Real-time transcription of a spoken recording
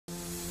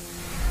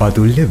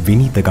පදුල්ල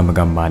විනීත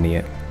ගම්මානය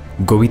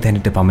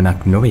ගොවිතැනට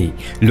පමණක් නොවේ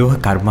ලෝහ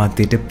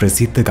කර්මාන්තයට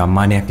ප්‍රසිද්ධ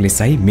ගම්මානයක්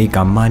ලෙසයි මේ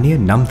ගම්මානය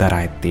නම් දරා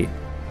ඇත්තේ.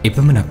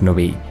 එපමණක්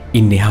නොවේ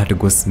ඉන් එහාට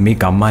ගොස් මේ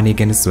ගම්මානය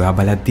ගැන සොයා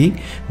බලද්දී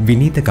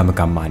විනීත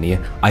ගම්මානය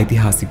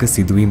ඓතිහාසික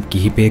සිදුවීම්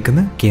කිහිපයකම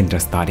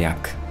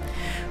කේන්ද්‍රස්ථානයක්.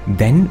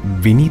 දැන්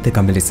විනීත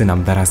ගම ලෙස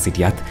නම් දරා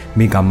සිටියත්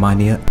මේ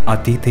ගම්මානය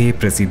අතීතයේ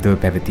ප්‍රසිද්ධව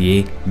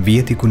පැවතියේ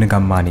වියතිගුණ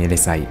ගම්මානය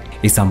ලෙසයි.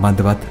 ඒ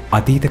සම්බන්ධවත්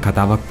අතීත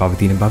කතාවක්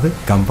පවතින බව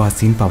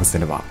ගම්වාසීන්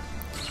පවසනවා.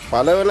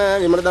 පළවන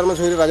විමල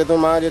ධර්මසූරි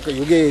රජතුමාගේ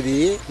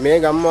යුගයේදී මේ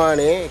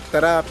ගම්මානයේ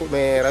එක්තරා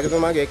මේ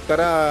රජතුමාගේ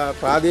එක්තරා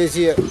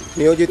ප්‍රාදේශීය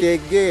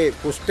නියෝජිතයෙක්ගේ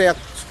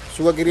කුෂ්ඨයක්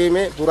සුව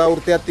කිරීමේ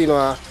පුරාවෘත්තයක්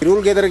තියෙනවා.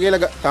 ඉරුල් ගෙදර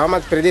කියලා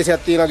තාමත්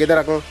ප්‍රදේශයක් තියෙනවා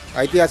ගෙදරක්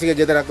ඓතිහාසික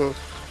ගෙදරක්.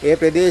 ඒ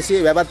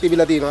ප්‍රදේශයේ වැවක්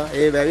තිබිලා තියෙනවා.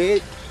 ඒ වැවේ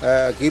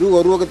කිරු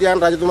ඔරුවක තියන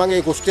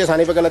රජතුමාගේ කුෂ්ඨය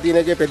සනීප කරලා තියෙන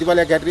එකේ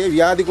ප්‍රතිඵලයක් හැටියට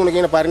ව්‍යාධි ගුණ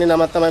කියන පරිණි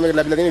නමක් තමයි මේකට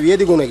ලැබිලා තියෙන්නේ.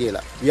 ව්‍යාධි ගුණ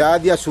කියලා.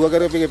 ව්‍යාධිය සුව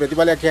කරපේකේ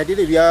ප්‍රතිඵලයක්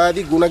හැටියට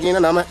ව්‍යාධි ගුණ කියන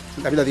නම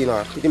ලැබිලා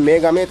තියෙනවා. ඉතින් මේ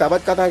ගමේ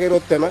තවත් කතා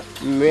කරොත්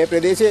මේ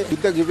ප්‍රදේශයේ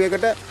යුද්ධ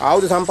කිපයකට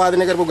ආයුධ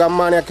සම්පාදනය කරපු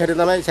ගම්මානයක්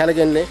හැටියට තමයි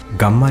සැලකෙන්නේ.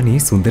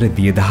 ගම්මානයේ සුන්දර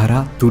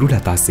දියදහරා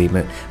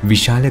තුරුලතාසේම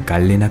විශාල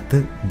ගල්ලෙනක්ද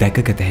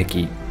දැකගත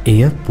හැකියි.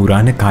 එය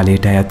පුරාණ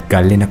කාලයට අයත්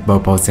ගල්ලෙනක්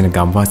බව පවසන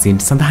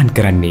ගම්වාසීන් සඳහන්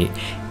කරන්නේ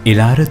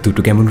එලාර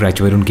තුටුගැමුණු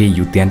රජවරුන්ගේ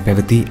යුද්ධයන්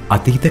පැවති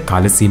අතීත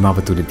කාල සීමාව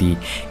තුළදී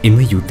එම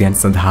යුද්ධයන්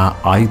සඳහා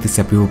ආයුධ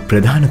සැපයූ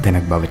ප්‍රධාන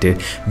තැනක් බවට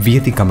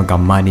වියතිගම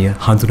ගම්මානය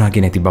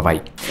හඳුනාගෙන ඇති බවයි.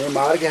 මේ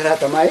මාර්ගය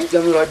හරහා තමයි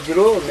ගම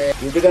රජුරෝ මේ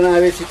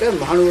යුදගනාවේ සිට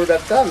මහනුවර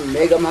දක්වා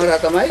මේ ගම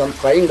හරහා තමයි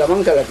පයින්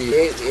ගමන් කළා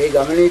තියෙන්නේ. ඒ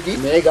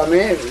ගමනේදී මේ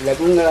ගමේ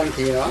ලැබුම් ගලන්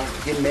තියෙනවා.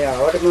 ඉතින් මේ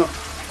ආවටම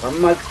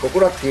කම්මල්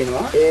පොකුරක්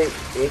තියෙනවා.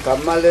 ඒ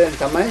කම්මල් වලින්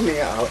තමයි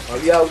මේ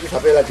අවියාවුදු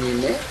සපයලා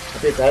තියෙන්නේ.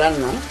 අපේ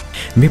කරන්න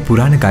මේ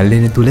පුරාණ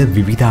ගල්ලෙන තුල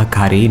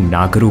විවිධාකාරයේ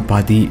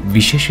නාගරූපාදී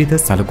විශේෂිත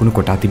සලකුණු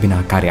කොටා තිබෙන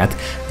ආකාරයත්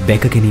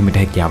දැක ගැනීමට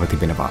හැකියාව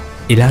තිබෙනවා.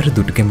 එලාර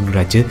දුටුගැමුණු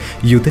රජ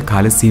යුද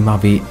කාල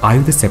සීමාවේ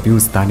ආයුධ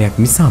සැපයූ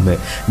ස්ථානයක් නිසාම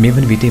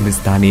මෙවන විට එම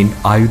ස්ථානයෙන්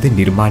ආයුධ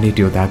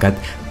නිර්මාණයට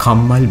යොදාගත්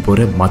කම්මල්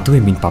බොර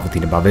මතුවෙමින්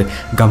පවතින බව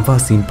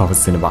ගම්වාසීන්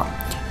පවසනවා.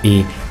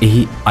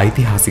 එහි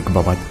ඓතිහාසික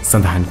බවත්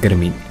සඳහන්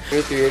කරමින්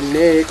ඒ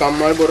තියෙන්නේ මේ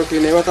කම්මල් බොර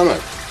කියන ඒවා තමයි.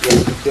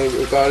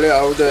 ඒ කාලේ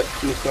ආයුධ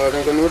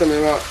නිෂ්පාදනය කරනකොට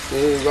මේවා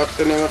මේ ඉවත්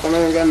වෙන ඒවා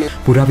තමයි ගන්න.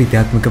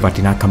 පුරාවිද්‍යාත්මක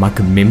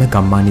වටිනාකමක් මෙම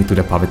ගම්මානය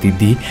තුළ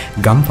පවතිද්දී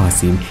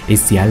ගම්වාසීන් ඒ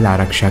සියල්ල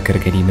ආරක්ෂා කර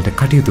ගැනීමට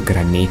කටයුතු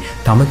කරන්නේ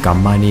තම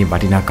ගම්මානයේ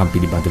වටිනාකම්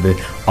පිළිබඳව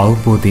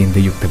අවබෝධයෙන්ද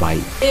යුක්තවයි.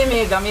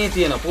 මේ ගමේ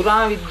තියෙන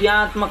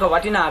පුරාවිද්‍යාත්මක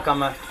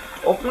වටිනාකම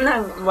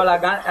ඔප්නන් වල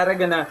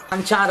අරගෙන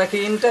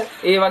සංචාරකයන්ට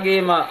ඒ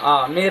වගේම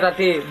මේ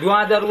රටේ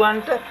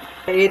දුවදරුවන්ට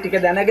ඒ ටික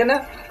දැනගෙන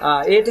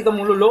ඒ ටික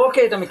මුළු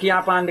ලෝකෙටම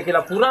කියාපාන්න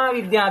කියලා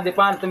පුරාවිද්‍යා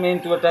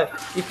දෙපාර්තමේන්තුවට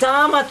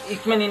ඉතාමත්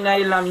ඉක්මනින්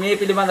ඇවිල්ලා මේ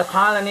පිළිබඳ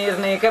කාල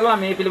නිර්ණය කරලා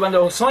මේ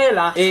පිළිබඳව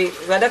සොයලා ඒ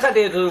වැඩ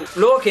කටයුතු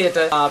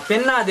ලෝකයට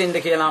පෙන්වා දෙන්න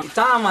කියලා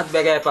ඉතාමත්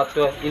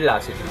බැගෑපත්ව ඉල්ලා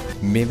සිටිනවා.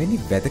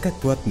 මෙවැනි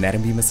වැදගත් පුවත්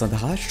නැරඹීම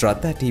සඳහා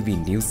ශ්‍රද්ධා TV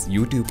News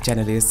YouTube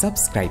channel එක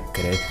subscribe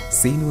කර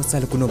සීනුව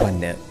සලකුණ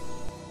වන්න.